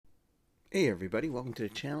Hey everybody, welcome to the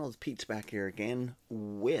channel. It's Pete's back here again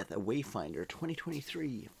with a Wayfinder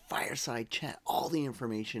 2023 Fireside Chat. All the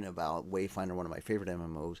information about Wayfinder, one of my favorite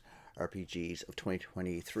MMOs, RPGs of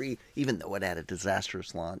 2023, even though it had a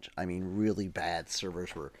disastrous launch. I mean, really bad.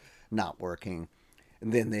 Servers were not working.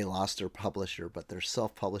 And then they lost their publisher, but they're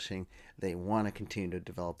self-publishing. They want to continue to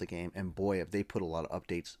develop the game. And boy, have they put a lot of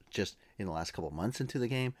updates just in the last couple of months into the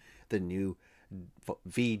game. The new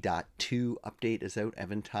V.2 update is out,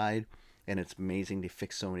 Eventide, and it's amazing. They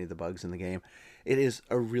fix so many of the bugs in the game. It is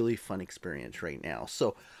a really fun experience right now.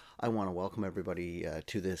 So I want to welcome everybody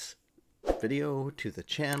to this video, to the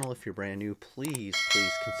channel. If you're brand new, please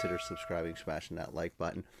consider subscribing, smashing that like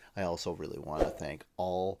button. I also really want to thank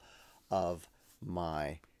all of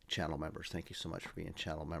my channel members. Thank you so much for being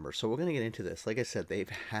channel members. So we're going to get into this. Like I said, they've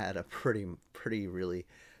had a pretty really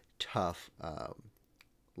tough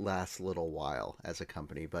last little while as a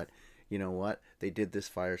company, but you know what? They did this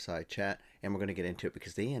Fireside Chat, and we're going to get into it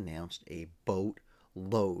because they announced a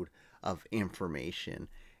boatload of information.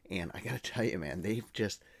 And I got to tell you, man,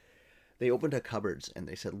 they opened up cupboards and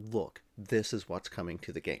they said, look, this is what's coming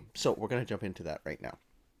to the game. So we're going to jump into that right now.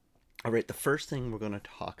 All right, the first thing we're going to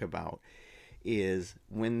talk about is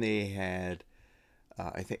when they had,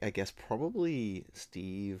 I guess probably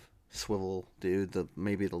Steve Swivel, dude,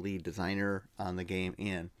 maybe the lead designer on the game,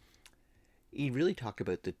 in. He really talked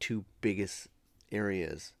about the two biggest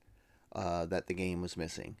areas that the game was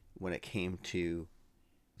missing when it came to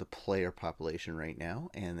the player population right now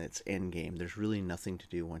and its end game. There's really nothing to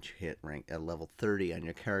do once you hit rank at level 30 on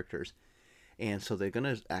your characters. And so they're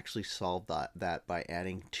going to actually solve that by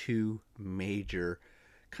adding two major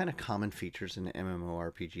kind of common features in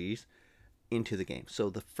MMORPGs into the game. So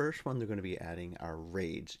the first one they're going to be adding are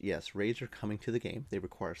raids. Yes, raids are coming to the game. They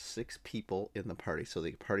require 6 people in the party, so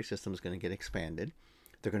the party system is going to get expanded.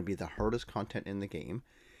 They're going to be the hardest content in the game,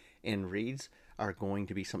 and raids are going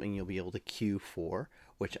to be something you'll be able to queue for,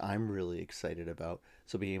 which I'm really excited about.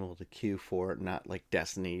 So being able to queue for, not like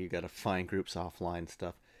Destiny, you got to find groups offline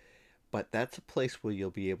stuff, but that's a place where you'll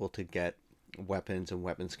be able to get weapons, and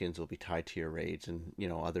weapon skins will be tied to your raids, and you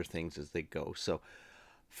know, other things as they go. So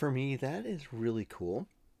for me, that is really cool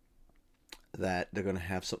that they're going to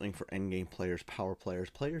have something for endgame players, power players,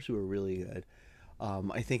 players who are really good.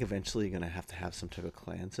 I think eventually you're going to have some type of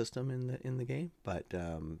clan system in the game, but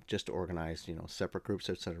just to organize, you know, separate groups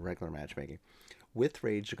outside of regular matchmaking. With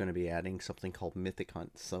raids, you're going to be adding something called mythic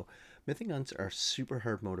hunts. So mythic hunts are super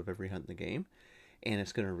hard mode of every hunt in the game, and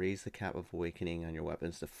it's going to raise the cap of awakening on your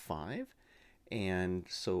weapons to 5. And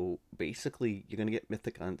so basically you're going to get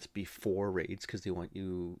mythic hunts before raids because they want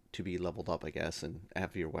you to be leveled up, I guess, and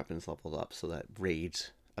have your weapons leveled up, so that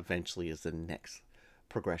raids eventually is the next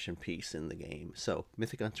progression piece in the game. So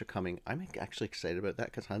mythic hunts are coming. I'm actually excited about that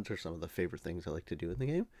because hunts are some of the favorite things I like to do in the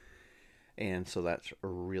game. And so that's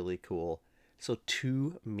really cool. So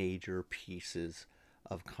 2 major pieces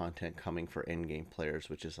of content coming for endgame players,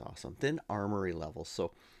 which is awesome. Then armory levels.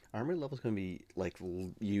 So armory level is going to be like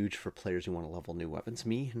huge for players who want to level new weapons.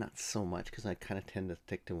 Me, not so much, because I kind of tend to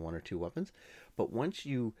stick to 1 or 2 weapons. But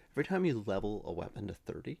every time you level a weapon to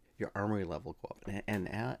 30, your armory level go up. And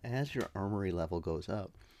as your armory level goes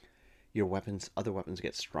up, your other weapons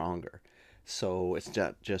get stronger. So it's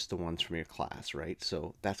not just the ones from your class, right?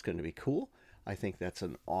 So that's going to be cool. I think that's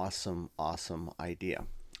an awesome idea.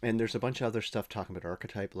 And there's a bunch of other stuff talking about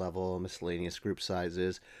archetype level, miscellaneous group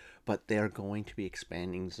sizes, but they're going to be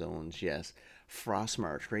expanding zones. Yes,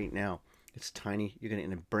 Frostmarch right now, it's tiny. You're going to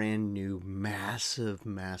get a brand new massive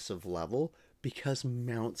level because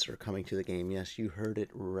mounts are coming to the game. Yes, you heard it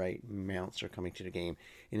right. Mounts are coming to the game.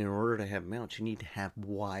 And in order to have mounts, you need to have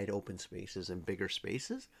wide open spaces and bigger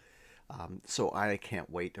spaces. So I can't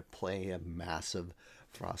wait to play a massive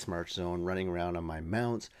Frostmarch zone running around on my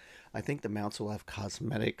mounts. I think the mounts will have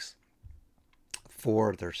cosmetics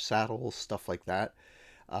for their saddles, stuff like that.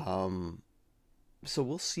 So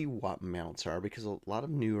we'll see what mounts are, because a lot of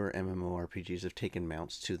newer MMORPGs have taken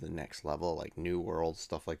mounts to the next level, like New World,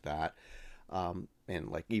 stuff like that. And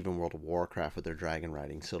like even World of Warcraft with their dragon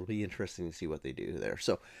riding. So it'll be interesting to see what they do there.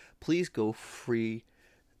 So please go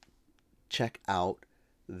check out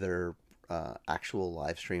their actual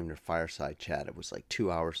live stream, their Fireside Chat. It was like 2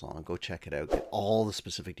 hours long. Go check it out. Get all the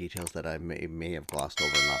specific details that I may have glossed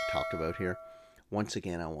over and not talked about here. Once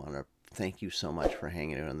again, I want to thank you so much for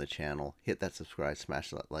hanging out on the channel. Hit that subscribe,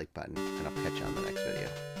 smash that like button, and I'll catch you on the next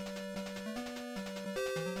video.